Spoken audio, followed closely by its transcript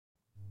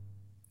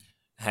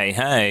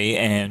Hey,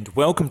 and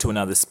welcome to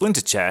another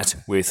Splinter Chat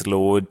with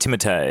Lord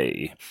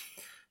Timotei.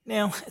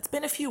 Now, it's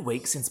been a few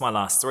weeks since my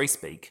last three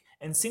speak,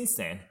 and since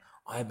then,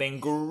 I have been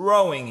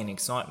growing in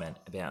excitement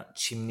about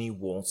Chimney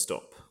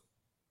Wallstop.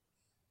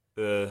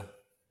 Not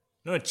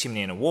a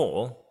chimney in a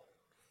wall,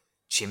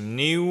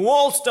 Chimney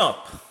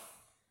Wallstop!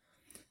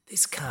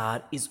 This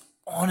card is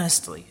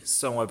honestly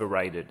so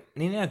overrated,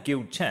 and in our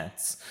guild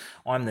chats,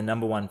 I'm the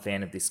number one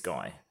fan of this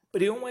guy,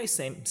 but he always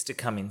seems to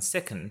come in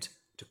second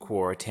to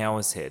Quora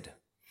Tower's Head.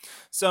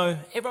 So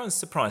everyone's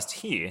surprised to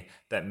hear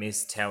that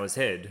Miss Tower's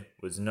Head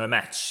was no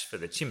match for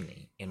the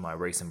Chimney in my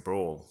recent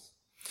brawl.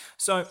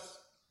 So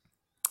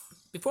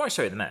before I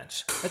show you the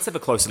match, let's have a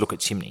closer look at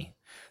Chimney.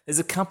 There's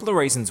a couple of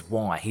reasons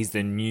why he's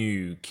the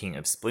new king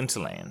of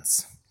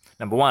Splinterlands.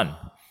 Number one,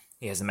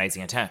 he has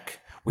amazing attack.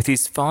 With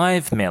his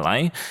 5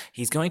 melee,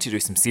 he's going to do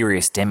some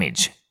serious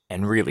damage,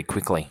 and really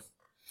quickly.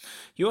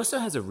 He also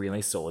has a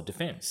really solid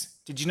defense.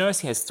 Did you notice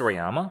he has 3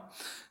 armor?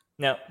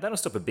 Now, that'll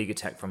stop a big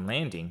attack from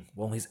landing,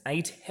 while his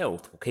 8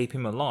 health will keep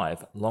him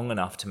alive long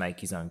enough to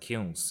make his own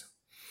kills.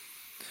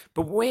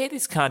 But where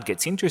this card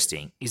gets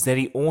interesting is that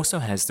he also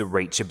has the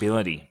reach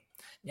ability.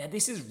 Now,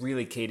 this is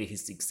really key to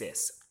his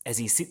success, as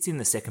he sits in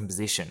the second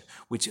position,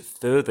 which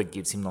further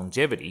gives him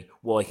longevity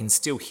while he can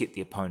still hit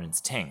the opponent's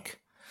tank.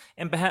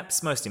 And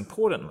perhaps most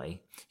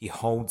importantly, he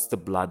holds the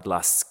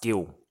Bloodlust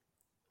skill.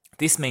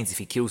 This means if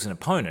he kills an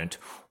opponent,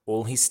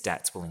 all his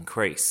stats will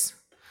increase.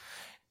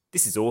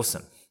 This is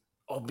awesome.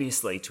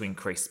 Obviously to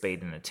increase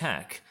speed and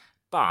attack,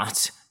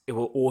 but it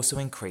will also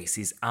increase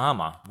his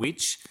armor,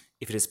 which,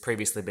 if it has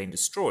previously been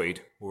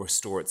destroyed, will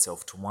restore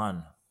itself to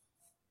 1.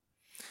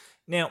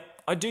 Now,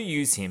 I do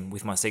use him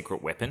with my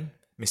secret weapon,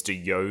 Mr.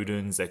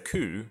 Yoden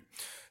Zaku,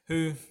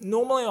 who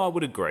normally I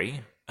would agree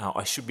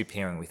I should be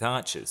pairing with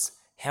archers.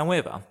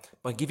 However,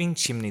 by giving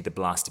Chimney the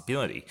blast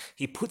ability,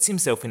 he puts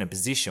himself in a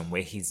position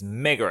where his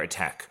mega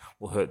attack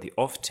will hurt the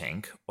off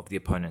tank of the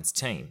opponent's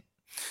team,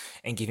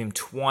 and give him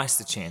twice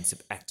the chance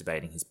of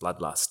activating his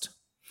Bloodlust.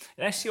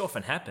 It actually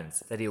often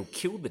happens that he'll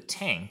kill the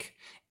tank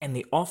and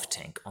the off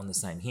tank on the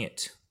same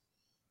hit.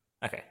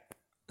 Okay,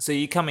 so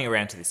you're coming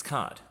around to this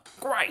card.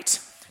 Great!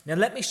 Now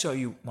let me show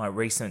you my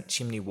recent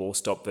Chimney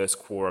Wallstop vs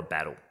Quora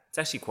battle. It's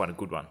actually quite a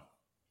good one.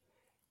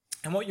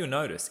 And what you'll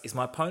notice is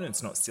my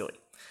opponent's not silly.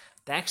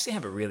 They actually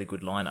have a really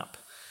good lineup.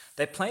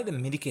 They play the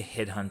Minica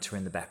Headhunter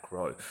in the back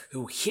row,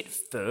 who will hit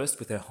first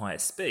with her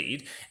highest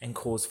speed and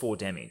cause 4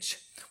 damage,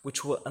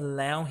 which will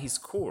allow his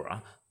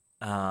Quora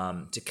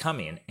to come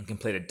in and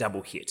complete a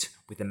double hit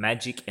with the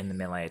magic and the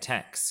melee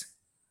attacks.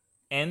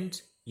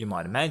 And, you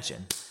might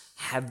imagine,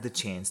 have the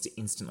chance to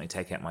instantly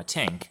take out my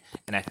tank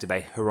and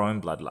activate her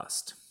own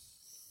Bloodlust.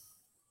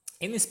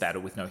 In this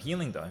battle with no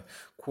healing though,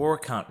 Quora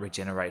can't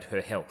regenerate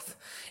her health,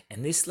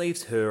 and this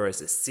leaves her as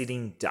a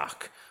sitting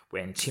duck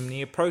when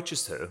Chimney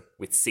approaches her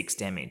with 6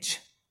 damage.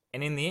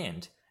 And in the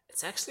end,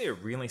 it's actually a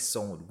really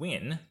solid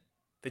win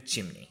for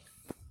Chimney.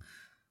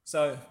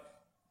 So,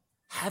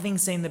 having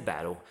seen the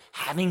battle,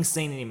 having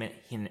seen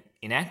him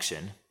in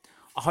action,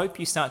 I hope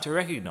you start to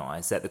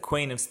recognise that the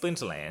Queen of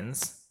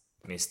Splinterlands,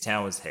 Miss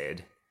Tower's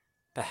Head,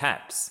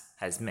 perhaps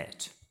has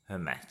met her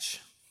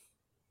match.